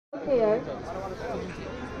Here,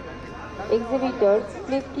 exhibitors,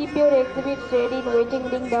 please keep your exhibits ready in waiting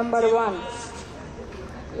ring number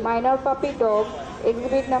 1. Minor puppy dog,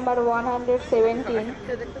 exhibit number 117.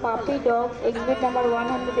 Puppy dog, exhibit number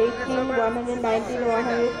 118, 119,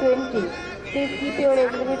 120. Please keep your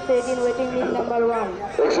exhibits ready in waiting ring number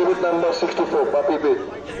 1. Exhibit number 64, puppy bit.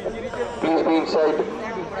 Please be inside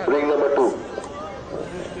ring number 2.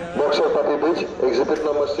 Boxer puppy bitch, exhibit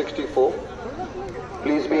number 64.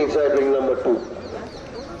 Please be inside ring number 2.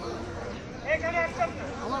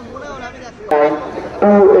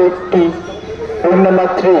 280, ring number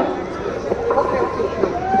 3.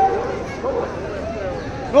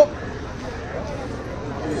 No.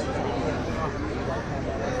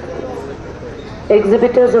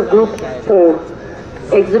 Exhibitors of group 4.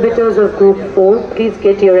 Exhibitors of group 4, please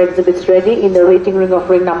get your exhibits ready in the waiting ring of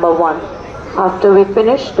ring number 1. After we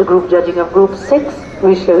finish the group judging of group 6,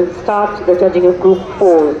 we shall start the judging of group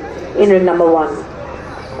 4 in ring number 1.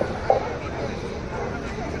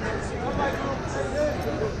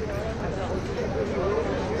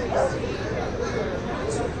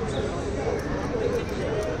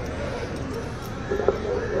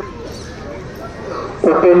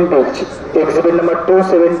 Open pitch, exhibit number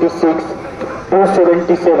 276,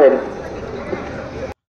 277.